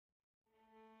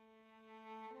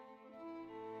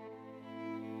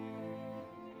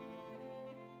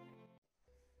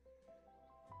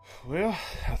Well,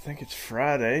 I think it's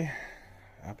Friday.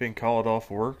 I've been called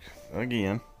off work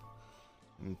again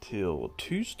until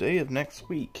Tuesday of next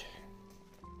week.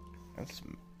 That's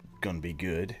gonna be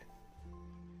good.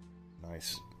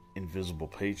 Nice invisible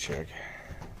paycheck.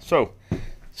 So,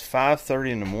 it's 5:30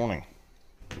 in the morning.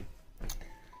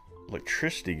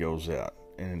 Electricity goes out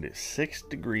and it is 6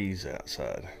 degrees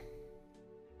outside.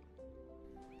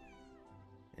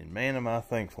 And man, am I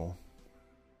thankful.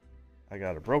 I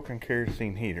got a broken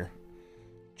kerosene heater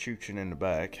chooching in the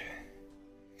back.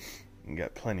 And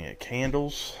got plenty of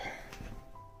candles,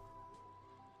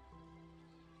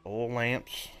 oil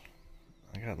lamps.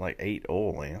 I got like 8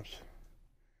 oil lamps.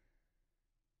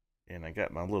 And I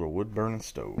got my little wood burning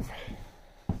stove.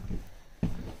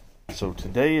 So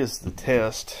today is the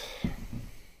test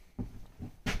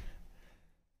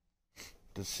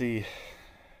to see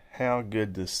how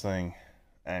good this thing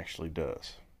actually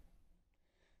does.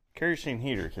 Kerosene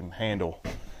heater can handle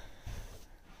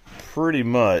pretty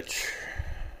much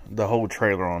the whole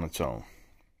trailer on its own,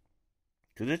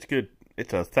 because it's good.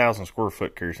 It's a 1,000 square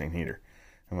foot kerosene heater,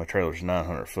 and my trailer's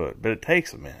 900 foot, but it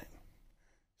takes a minute.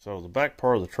 So the back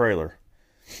part of the trailer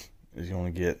is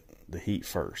going to get the heat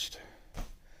first,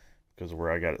 because of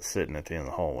where I got it sitting at the end of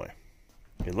the hallway.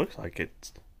 It looks like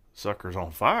it's sucker's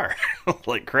on fire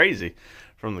like crazy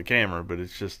from the camera, but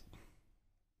it's just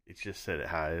set it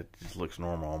high. It just looks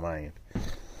normal on my end.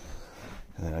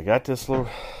 And then I got this little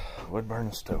wood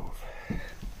burning stove.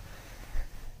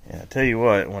 And I tell you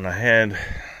what, when I had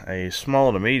a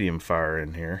small to medium fire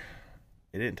in here,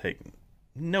 it didn't take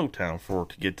no time for it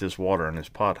to get this water in this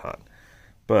pot hot.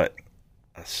 But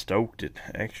I stoked it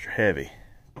extra heavy.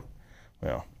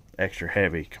 Well, extra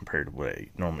heavy compared to what I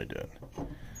normally do.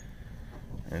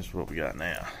 And this is what we got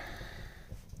now.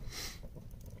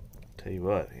 Tell you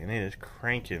what, and it is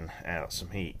cranking out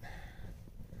some heat.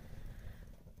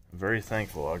 I'm very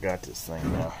thankful I got this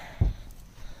thing now.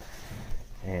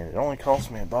 And it only cost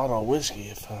me a bottle of whiskey,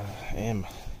 if I am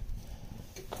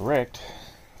correct.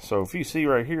 So if you see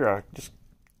right here, I just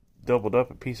doubled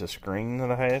up a piece of screen that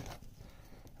I had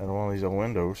out of one of these old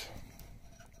windows.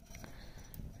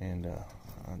 And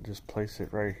I just place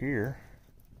it right here.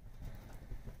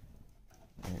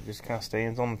 And it just kind of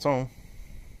stands on its own.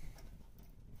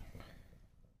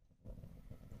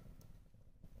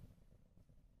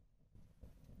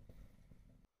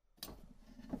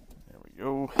 There we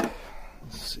go.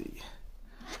 Let's see.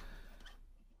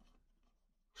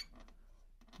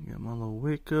 Got my little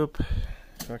wick up.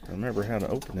 If I can remember how to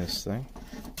open this thing.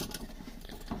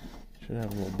 Should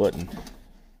have a little button.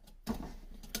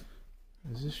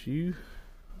 Is this you?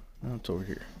 No, it's over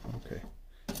here. Okay.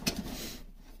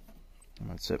 I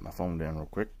might set my phone down real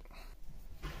quick.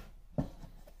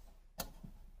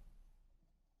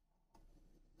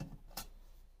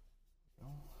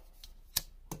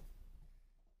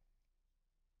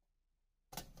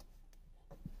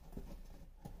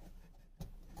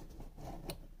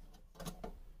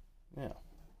 Now,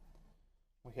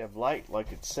 we have light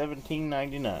like it's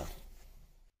 $17.99.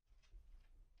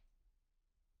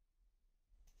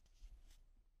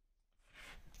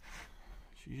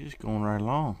 She's just going right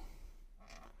along.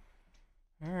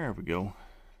 There we go.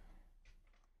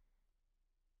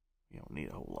 You don't need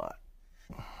a whole lot.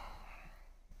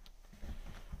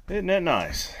 Isn't that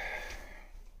nice?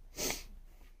 I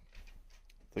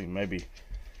think maybe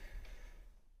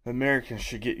Americans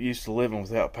should get used to living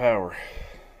without power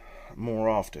more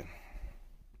often,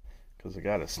 because I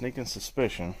got a sneaking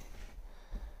suspicion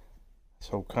this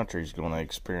whole country's going to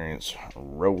experience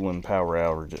rolling power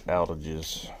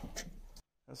outages.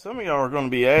 Now, some of y'all are going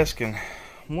to be asking,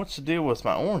 what's the deal with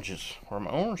my oranges or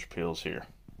my orange peels here?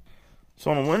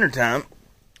 So in the wintertime,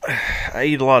 I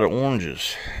eat a lot of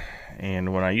oranges,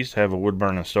 and when I used to have a wood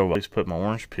burning stove, I used to put my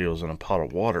orange peels in a pot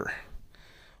of water.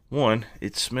 One,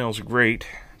 it smells great.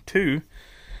 Two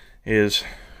is,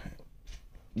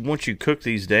 once you cook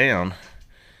these down,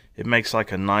 it makes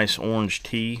like a nice orange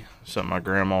tea. Something my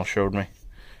grandma showed me.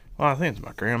 Well, I think it's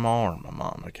my grandma or my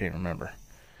mom. I can't remember.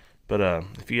 But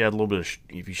if you add a little bit of,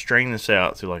 if you strain this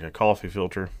out through like a coffee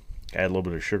filter, add a little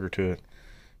bit of sugar to it,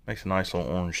 makes a nice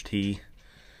little orange tea.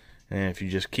 And if you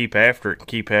just keep after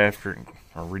it,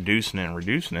 or reducing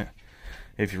it,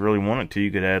 if you really wanted to,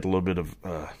 you could add a little bit of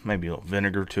maybe a little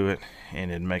vinegar to it,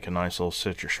 and it'd make a nice little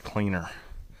citrus cleaner.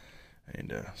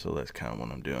 And so that's kind of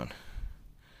what I'm doing.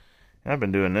 And I've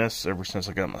been doing this ever since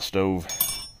I got my stove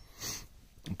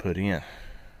put in.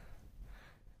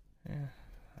 Yeah,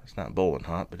 it's not boiling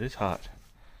hot, but it's hot.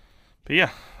 But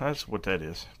yeah, that's what that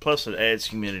is. Plus it adds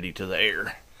humidity to the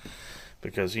air.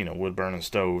 Because, you know, wood burning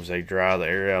stoves, they dry the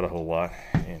air out a whole lot.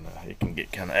 And it can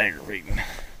get kind of aggravating.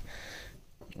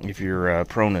 if you're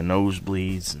prone to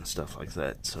nosebleeds and stuff like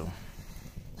that. So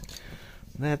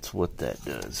that's what that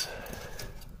does.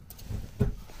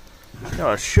 Now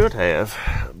I should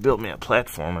have built me a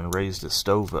platform and raised the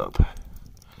stove up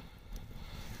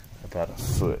about a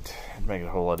foot. It'd make it a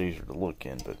whole lot easier to look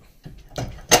in, but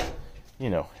you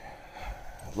know,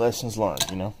 lessons learned,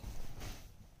 you know.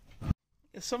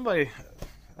 Somebody,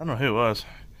 I don't know who it was,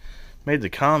 made the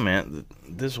comment that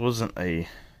this wasn't a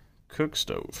cook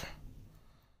stove.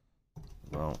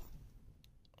 Well,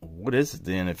 what is it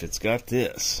then if it's got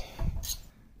this?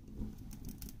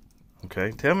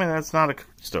 Okay, tell me that's not a cook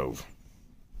stove.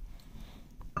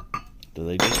 Do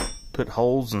they just put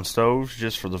holes in stoves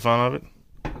just for the fun of it?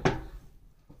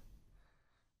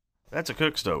 That's a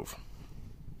cook stove.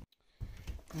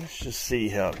 Let's just see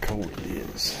how cold it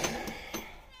is.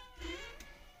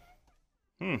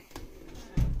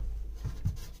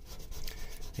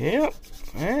 Yep,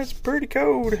 that's pretty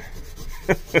cold.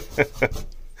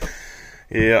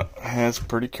 Yeah, that's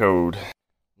pretty cold.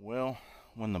 Well,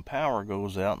 when the power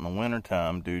goes out in the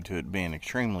wintertime due to it being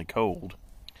extremely cold,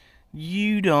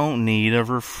 you don't need a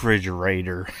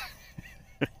refrigerator.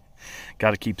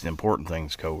 Got to keep the important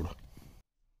things cold.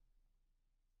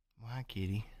 Why,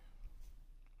 kitty?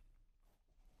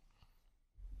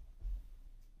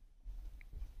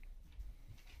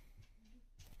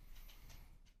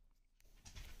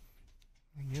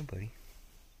 Yeah, buddy.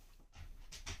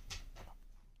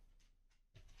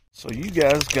 So you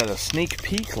guys got a sneak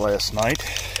peek last night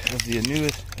of the new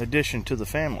addition to the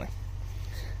family.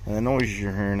 And the noise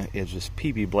you're hearing is this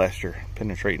PB blaster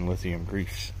penetrating lithium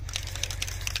grease.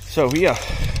 So yeah,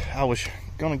 I was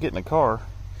gonna get in the car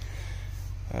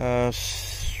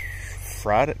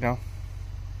Friday, no.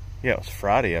 Yeah, it was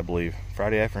Friday, I believe.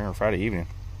 Friday afternoon or Friday evening.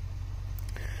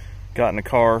 Got in the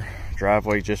car,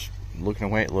 driveway, just looking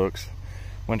the way it looks.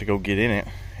 Went to go get in it,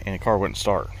 and the car wouldn't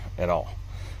start at all.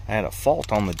 I had a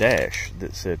fault on the dash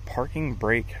that said parking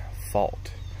brake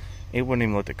fault. It wouldn't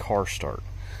even let the car start.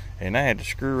 And I had to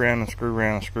screw around and screw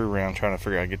around and screw around trying to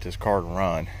figure out how to get this car to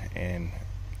run. And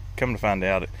come to find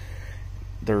out,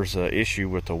 there's an issue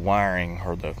with the wiring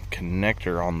or the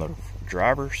connector on the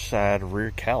driver's side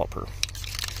rear caliper.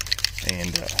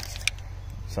 And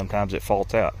sometimes it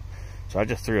faults out. So I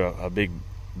just threw a big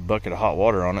bucket of hot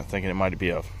water on it, thinking it might be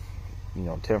a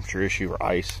temperature issue or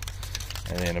ice.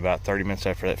 And then about 30 minutes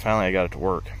after that, finally I got it to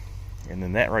work. And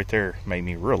then that right there made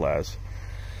me realize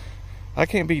I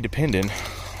can't be dependent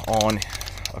on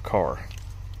a car,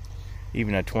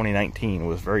 even a 2019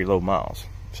 with very low miles.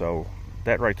 So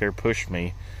that right there pushed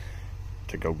me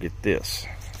to go get this.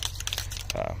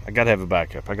 I gotta have a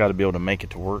backup. I gotta be able to make it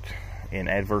to work in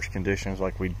adverse conditions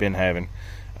like we've been having.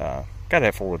 Gotta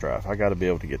have four-wheel drive. I gotta be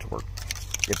able to get to work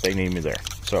if they need me there.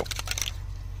 So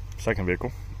second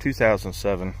vehicle,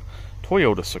 2007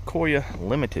 Toyota Sequoia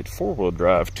Limited 4-wheel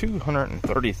drive,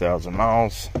 230,000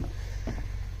 miles,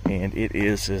 and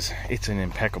it's in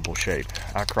impeccable shape.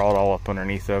 I crawled all up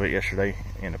underneath of it yesterday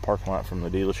in the parking lot from the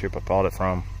dealership I bought it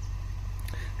from.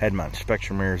 Had my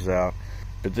inspection mirrors out,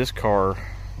 but this car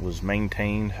was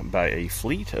maintained by a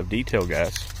fleet of detail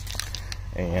guys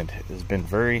and has been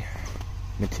very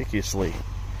meticulously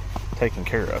taken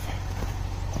care of.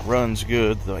 Runs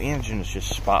good. The engine is just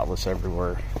spotless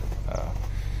everywhere.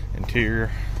 Interior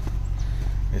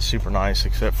is super nice,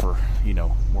 except for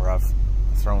where I've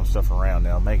thrown stuff around.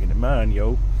 Now I'm making it mine,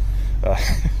 yo.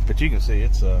 But you can see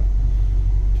it's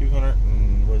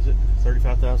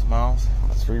 35,000 miles.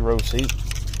 A 3-row seat,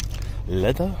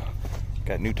 leather.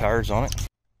 Got new tires on it.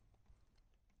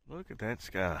 Look at that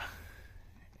sky.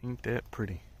 Ain't that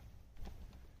pretty?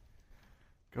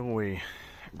 Go away,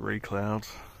 gray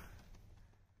clouds.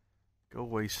 Go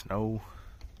away, snow.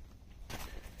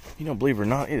 Believe it or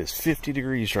not, it is 50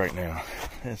 degrees right now.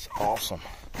 That's awesome.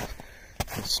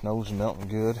 The snow's melting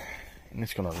good. And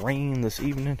it's going to rain this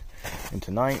evening. And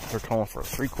tonight, they're calling for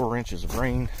 3/4 inches of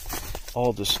rain.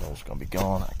 All this snow's going to be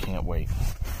gone. I can't wait.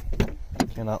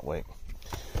 Cannot wait.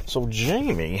 So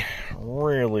Jamie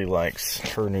really likes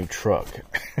her new truck.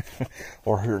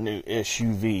 Or her new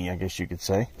SUV, I guess you could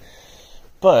say.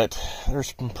 But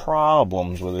there's some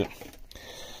problems with it.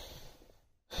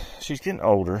 She's getting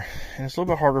older, and it's a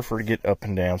little bit harder for her to get up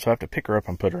and down, so I have to pick her up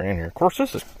and put her in here. Of course,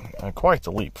 this is quite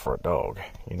the leap for a dog.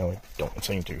 It don't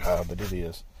seem too high, but it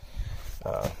is.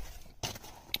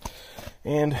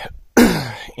 And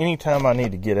anytime I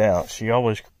need to get out, she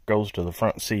always goes to the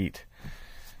front seat,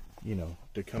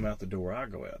 to come out the door I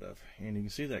go out of. And you can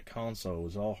see that console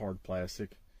is all hard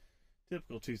plastic,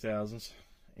 typical 2000s,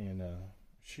 and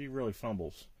she really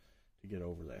fumbles to get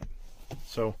over that.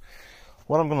 So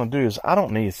what I'm going to do is, I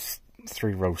don't need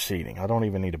 3-row seating. I don't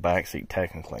even need a back seat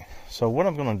technically. So what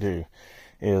I'm going to do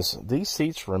is these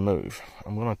seats remove.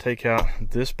 I'm going to take out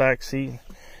this back seat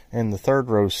and the 3rd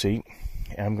row seat,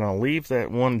 and I'm going to leave that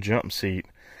one jump seat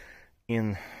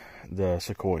in the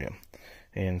Sequoia.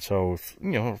 And so if,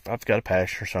 you know, if I've got a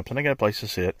pasture or something, I got a place to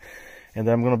sit. And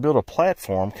then I'm going to build a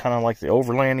platform, kind of like the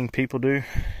overlanding people do,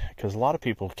 because a lot of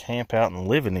people camp out and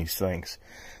live in these things.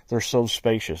 They're so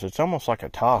spacious. It's almost like a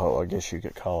Tahoe, I guess you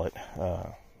could call it.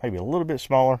 Maybe a little bit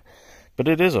smaller, but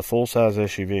it is a full-size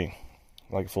SUV.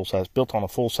 Like full-size, built on a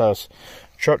full-size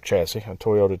truck chassis, a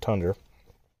Toyota Tundra.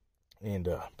 And,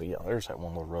 but yeah, there's that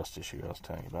one little rust issue I was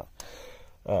telling you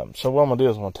about. So what I'm going to do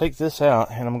is I'm going to take this out,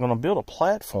 and I'm going to build a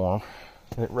platform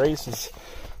that raises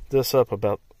this up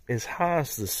about as high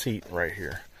as the seat right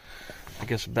here. I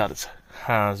guess about as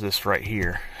high as this right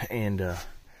here. And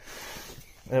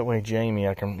that way Jamie,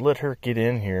 I can let her get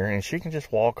in here, and she can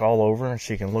just walk all over, and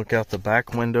she can look out the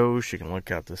back windows, she can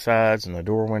look out the sides and the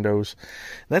door windows.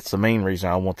 That's the main reason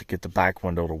I want to get the back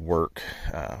window to work.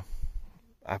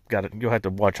 I've got it, you'll have to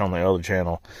watch on the other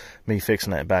channel me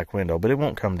fixing that back window, but it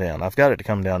won't come down. I've got it to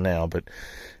come down now, but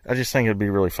I just think it'd be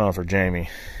really fun for Jamie.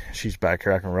 She's back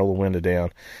here, I can roll the window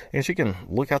down, and she can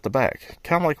look out the back.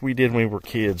 Kind of like we did when we were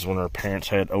kids, when our parents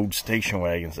had old station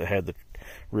wagons that had the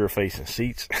rear-facing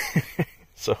seats.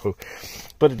 So,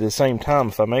 but at the same time,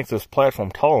 if I make this platform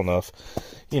tall enough,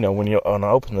 you know, when I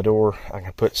open the door, I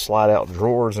can put slide-out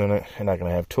drawers in it, and I can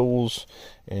have tools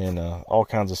and all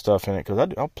kinds of stuff in it. Because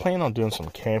I plan on doing some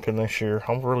camping this year.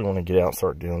 I really want to get out and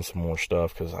start doing some more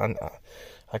stuff, because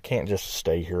I can't just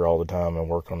stay here all the time and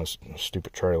work on this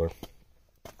stupid trailer.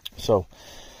 So,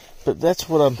 but that's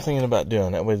what I'm thinking about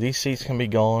doing. That way these seats can be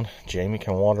gone. Jamie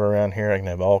can wander around here. I can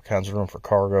have all kinds of room for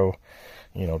cargo,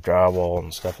 you know, drywall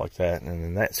and stuff like that. And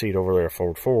then that seat over there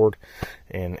forward.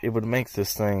 And it would make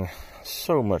this thing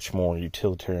so much more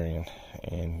utilitarian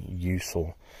and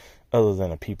useful, other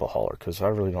than a people hauler, because I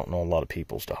really don't know a lot of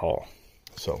peoples to haul.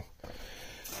 So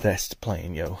that's the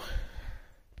plan, yo.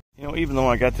 You know, even though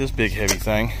I got this big heavy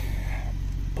thing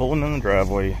pulling in the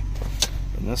driveway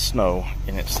in this snow,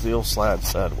 and it still slides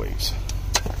sideways.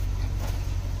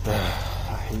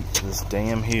 I hate this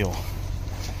damn hill.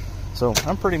 So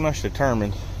I'm pretty much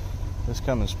determined this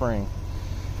coming spring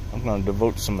I'm going to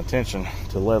devote some attention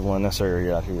to leveling this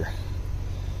area out here.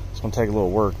 It's going to take a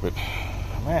little work, but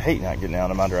man, I hate not getting out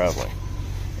of my driveway.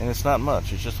 And it's not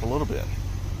much, it's just a little bit.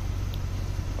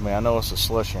 I mean, I know it's a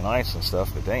slushy and ice and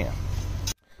stuff, but damn.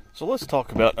 So let's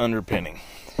talk about underpinning.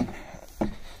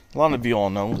 A lot of you all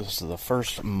know this is the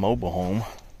first mobile home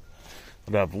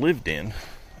that I've lived in,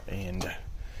 and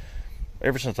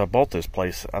ever since I bought this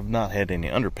place, I've not had any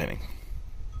underpinning.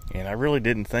 And I really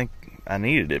didn't think I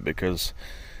needed it, because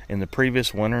in the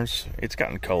previous winters, it's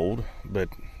gotten cold, but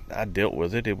I dealt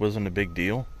with it. It wasn't a big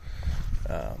deal.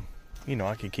 You know,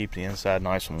 I could keep the inside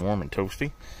nice and warm and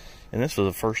toasty. And this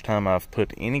was the first time I've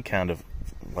put any kind of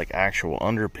like actual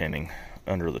underpinning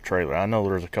under the trailer. I know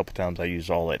there's a couple times I used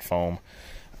all that foam.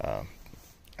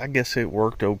 I guess it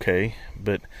worked okay,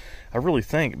 but I really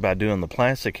think by doing the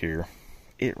plastic here,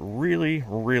 it really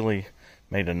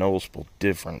made a noticeable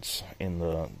difference in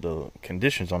the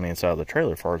conditions on the inside of the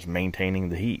trailer as far as maintaining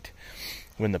the heat.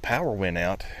 When the power went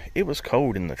out, it was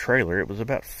cold in the trailer. It was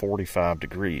about 45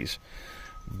 degrees,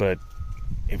 but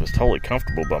it was totally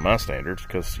comfortable by my standards,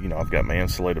 because, you know, I've got my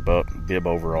insulated bib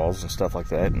overalls and stuff like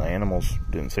that, and the animals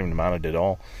didn't seem to mind it at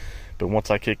all. But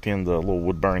once I kicked in the little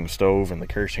wood-burning stove and the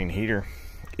kerosene heater,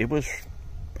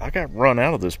 I got run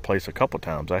out of this place a couple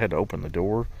times. I had to open the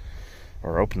door,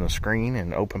 or open the screen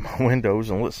and open my windows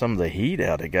and let some of the heat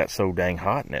out. It got so dang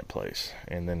hot in that place.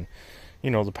 And then, you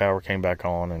know, the power came back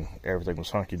on and everything was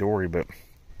hunky-dory. But,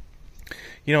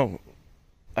 you know,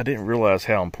 I didn't realize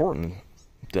how important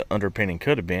the underpinning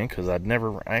could have been, because I'd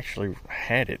never actually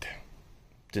had it.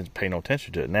 Didn't pay no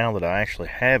attention to it. Now that I actually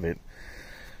have it,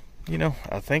 you know,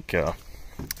 I think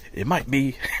it might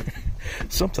be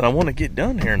something I want to get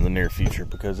done here in the near future,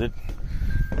 because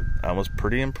I was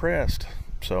pretty impressed.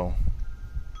 So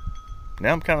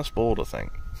now I'm kind of spoiled, I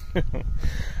think.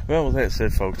 Well, with that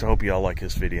said, folks, I hope you all like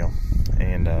this video.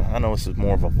 And I know this is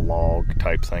more of a vlog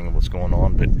type thing of what's going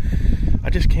on, but I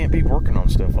just can't be working on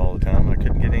stuff all the time. I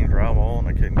couldn't get any drywall, and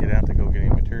I couldn't get out to go get any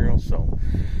materials. So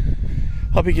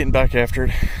I'll be getting back after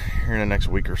it here in the next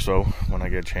week or so, when I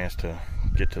get a chance to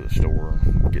get to the store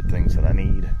and get things that I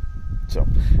need. So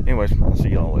anyways, I'll see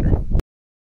y'all later.